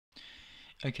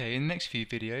Okay, in the next few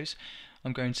videos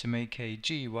I'm going to make a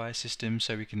GUI system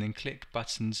so we can then click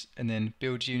buttons and then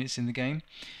build units in the game.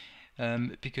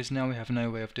 Because now we have no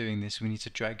way of doing this, we need to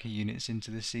drag units into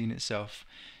the scene itself.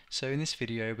 So in this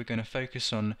video we're going to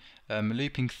focus on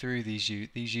looping through these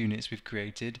units we've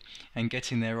created and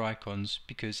getting their icons,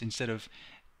 because instead of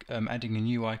adding a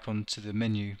new icon to the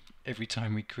menu every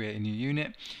time we create a new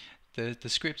unit, the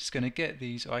script is going to get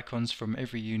these icons from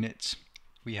every unit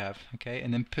we have, okay,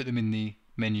 and then put them in the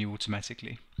menu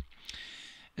automatically.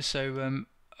 So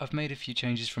I've made a few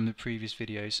changes from the previous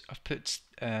videos. I've put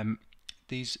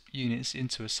these units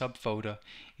into a subfolder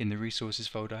in the resources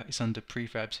folder. It's under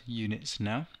prefabs units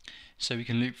now, so we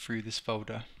can loop through this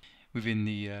folder within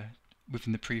the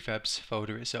prefabs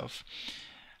folder itself.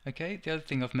 Okay, the other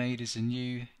thing I've made is a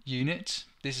new unit.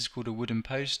 This is called a wooden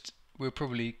post. We'll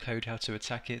probably code how to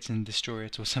attack it and destroy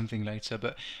it or something later,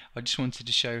 but I just wanted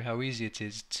to show how easy it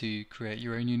is to create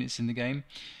your own units in the game.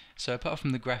 So apart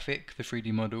from the graphic, the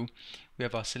 3D model, we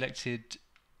have our selected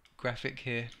graphic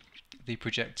here, the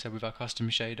projector with our custom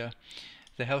shader,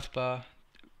 the health bar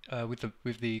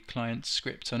with the client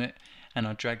script on it, and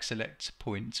our drag select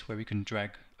point where we can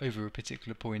drag over a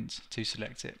particular point to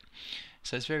select it.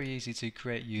 So it's very easy to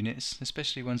create units,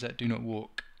 especially ones that do not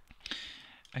walk.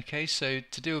 Okay, so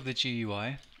to deal with the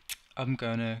GUI, I'm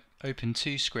going to open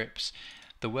two scripts,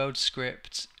 the world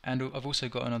script, and I've also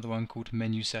got another one called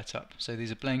menu setup. So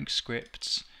these are blank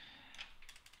scripts,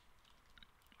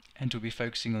 and we'll be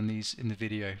focusing on these in the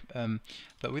video.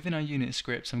 But within our unit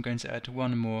scripts, I'm going to add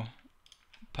one more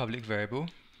public variable,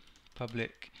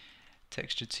 public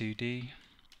texture 2D.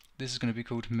 This is going to be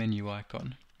called menu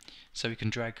icon, so we can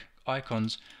drag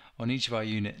icons on each of our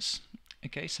units.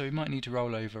 Okay, so we might need to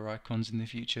roll over icons in the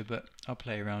future, but I'll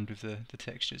play around with the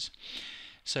textures.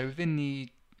 So within the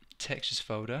textures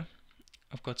folder,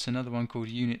 I've got another one called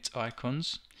unit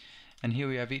icons, and here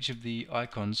we have each of the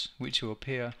icons which will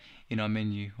appear in our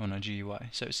menu on our GUI.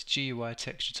 So it's a GUI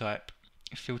texture type,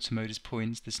 filter mode is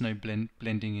points, there's no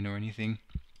blending in or anything,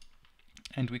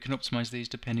 and we can optimize these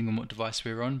depending on what device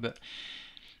we're on, but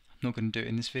I'm not going to do it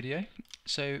in this video.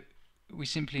 So we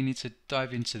simply need to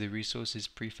dive into the resources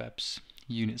prefabs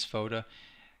units folder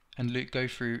and go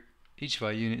through each of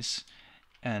our units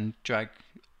and drag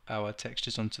our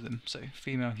textures onto them. So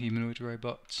female humanoid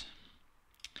robot,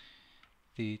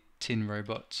 the tin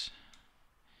robot,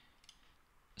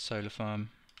 solar farm,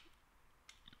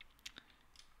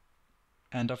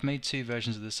 and I've made two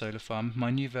versions of the solar farm.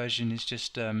 My new version is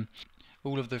just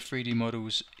all of the 3D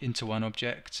models into one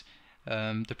object.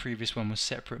 The previous one was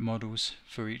separate models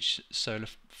for each solar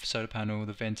panel,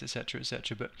 the vent, etc.,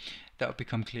 etc. But that will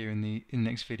become clear in the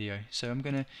next video. So I'm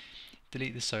going to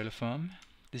delete the solar farm.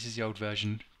 This is the old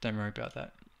version. Don't worry about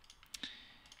that.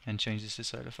 And change this to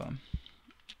solar farm.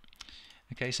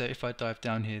 Okay, so if I dive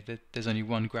down here, there's only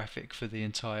one graphic for the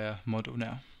entire model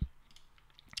now.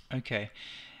 Okay,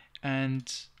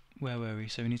 and where were we?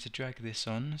 So we need to drag this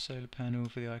on. Solar panel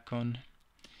for the icon,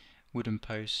 wooden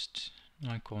post.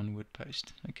 Icon wood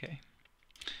post. Okay,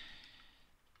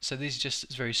 so these are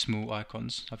just very small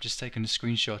icons. I've just taken a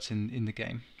screenshot in the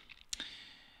game.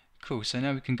 Cool, so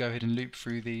now we can go ahead and loop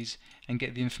through these and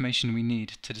get the information we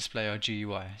need to display our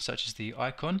GUI, such as the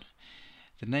icon,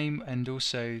 the name, and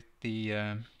also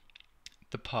the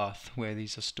path where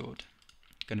these are stored.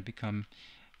 Going to become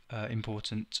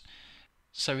important.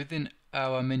 So within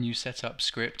our menu setup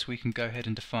script, we can go ahead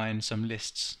and define some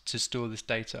lists to store this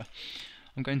data.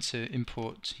 I'm going to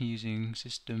import using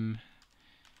system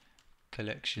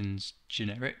collections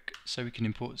generic, so we can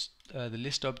import the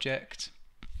list object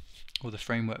or the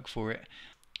framework for it.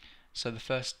 So the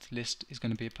first list is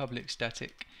going to be a public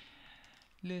static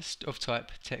list of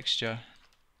type texture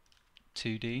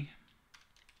 2D,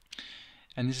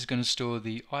 and this is going to store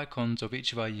the icons of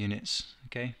each of our units.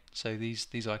 Okay, so these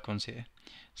icons here,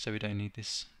 so we don't need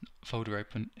this folder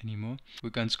open anymore.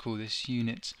 We're going to call this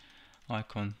unit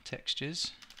icon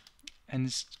textures, and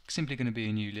it's simply going to be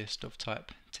a new list of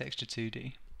type texture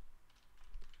 2D.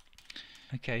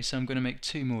 Okay, so I'm going to make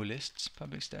two more lists,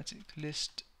 public static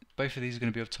list. Both of these are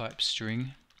going to be of type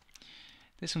string.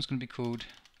 This one's going to be called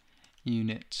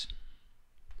unit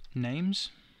names,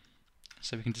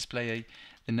 so we can display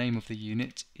the name of the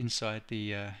unit inside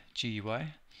the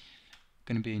GUI.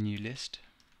 Going to be a new list.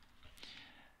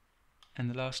 And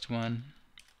the last one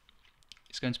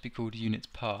is going to be called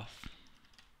unit path.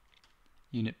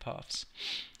 Unit paths.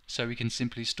 So we can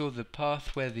simply store the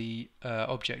path where the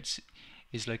object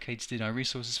is located in our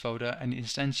resources folder and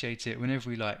instantiate it whenever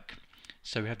we like.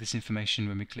 So we have this information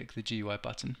when we click the GUI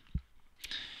button.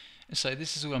 So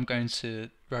this is all I'm going to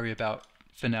worry about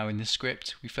for now in the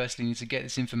script. We firstly need to get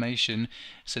this information,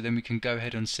 so then we can go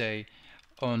ahead and say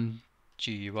on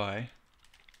GUI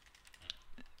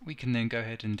we can then go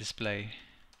ahead and display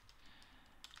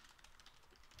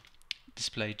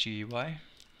GUI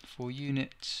for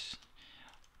unit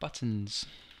buttons.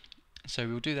 So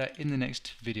we'll do that in the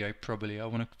next video probably. I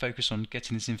want to focus on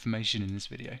getting this information in this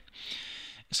video.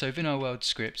 So within our world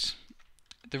script,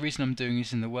 the reason I'm doing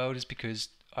this in the world is because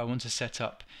I want to set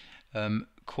up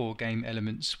core game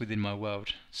elements within my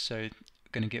world. So I'm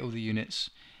going to get all the units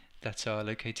that are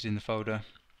located in the folder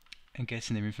and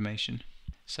getting their information.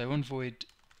 So on void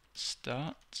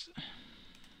start,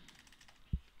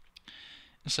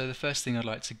 so the first thing I'd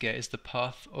like to get is the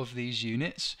path of these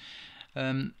units. So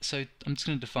I'm just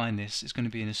going to define this. It's going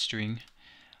to be in a string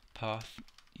path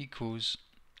equals,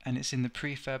 and it's in the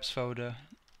prefabs folder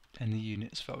and the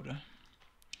units folder.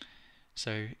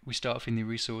 So we start off in the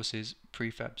resources,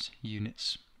 prefabs,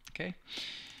 units. Okay.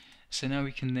 So now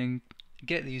we can then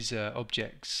get these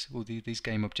objects, or these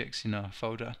game objects in our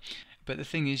folder. But the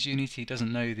thing is, Unity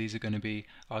doesn't know these are going to be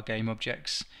our game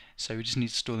objects, so we just need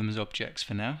to store them as objects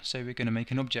for now. So we're going to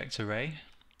make an object array.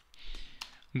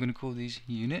 I'm going to call these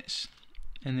units,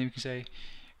 and then we can say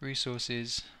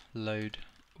resources load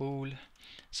all.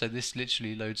 So this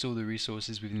literally loads all the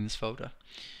resources within this folder,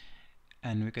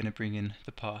 and we're going to bring in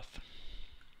the path.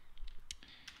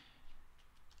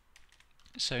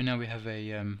 So now we have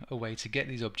a way to get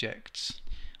these objects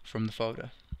from the folder.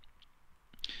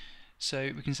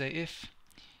 So we can say if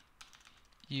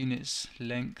units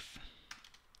length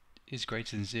is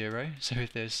greater than 0, so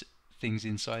if there's things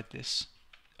inside this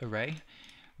array,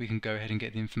 we can go ahead and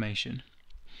get the information.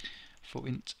 For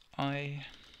int I,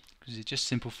 because it's just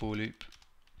simple for loop,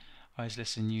 I is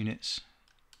less than units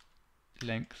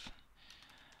length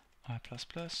I++.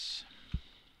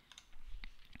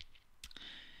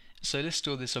 So let's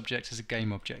store this object as a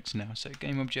game object now. So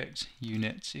game object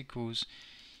units equals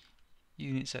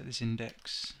units at this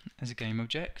index as a game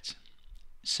object.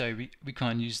 So we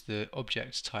can't use the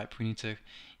object type, we need to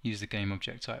use the game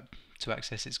object type to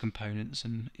access its components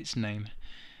and its name.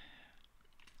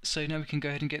 So now we can go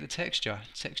ahead and get the texture.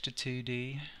 Texture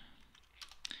 2D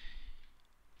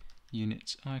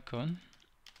unit icon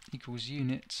equals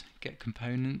unit get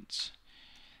component,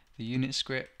 the unit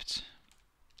script,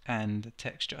 and the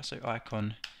texture, so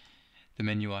icon, the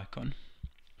menu icon.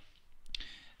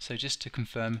 So just to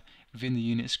confirm, within the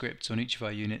unit script on each of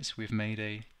our units we've made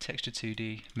a texture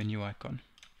 2D menu icon.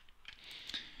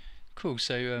 Cool,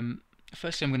 so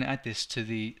firstly I'm going to add this to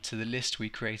the list we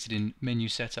created in menu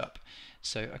setup.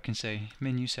 So I can say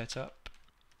menu setup,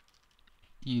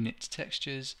 unit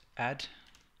textures, add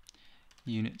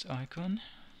unit icon,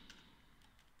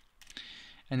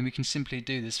 and then we can simply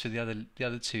do this for the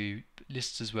other two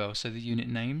lists as well. So the unit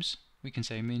names, we can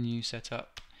say menu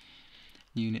setup,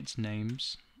 unit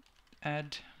names,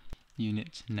 add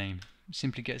unit name. It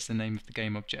simply gets the name of the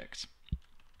game object.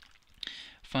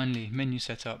 Finally, menu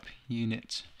setup,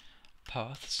 unit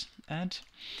paths, add.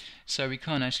 So we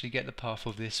can't actually get the path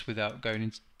of this without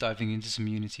diving into some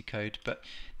Unity code, but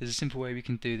there's a simple way we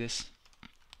can do this.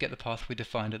 Get the path we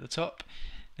defined at the top,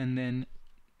 and then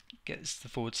gets the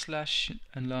 /,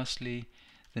 and lastly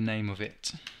the name of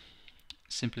it.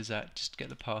 Simple as that, just get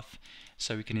the path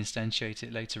so we can instantiate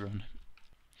it later on.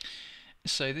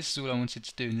 So this is all I wanted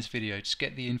to do in this video, just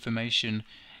get the information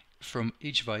from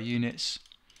each of our units.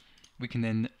 We can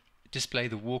then display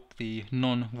the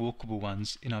non-walkable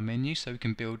ones in our menu, so we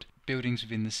can build buildings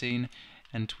within the scene,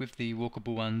 and with the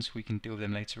walkable ones we can deal with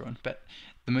them later on. But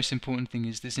the most important thing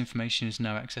is this information is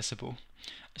now accessible.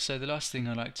 So the last thing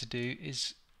I like to do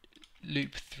is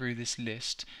loop through this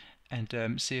list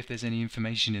and see if there's any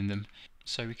information in them.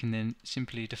 So we can then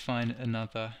simply define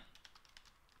another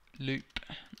loop,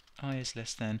 I is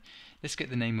less than, let's get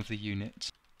the name of the unit,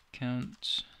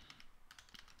 count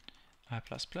I++.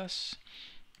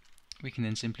 We can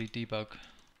then simply debug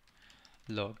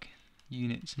log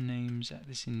unit names at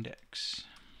this index.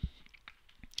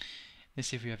 Let's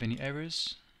see if we have any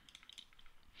errors.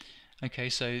 Okay,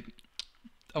 so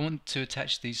I want to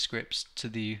attach these scripts to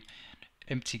the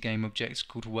empty game object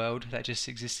called world that just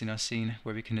exists in our scene,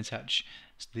 where we can attach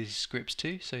these scripts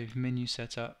to. So menu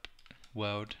setup,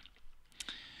 world.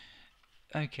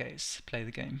 Okay, let's play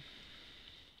the game.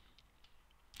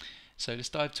 So let's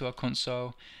dive to our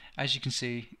console. As you can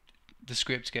see, the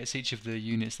script gets each of the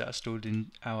units that are stored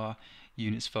in our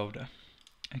units folder.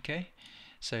 Okay,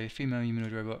 so female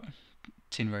humanoid robot,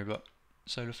 tin robot,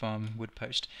 solar farm, wood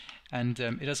post, and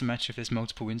it doesn't matter if there's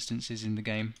multiple instances in the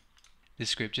game. This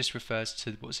script just refers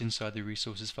to what's inside the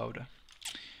resources folder.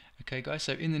 Okay guys,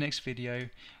 so in the next video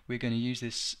we're going to use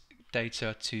this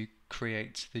data to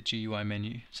create the GUI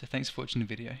menu. So thanks for watching the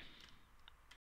video.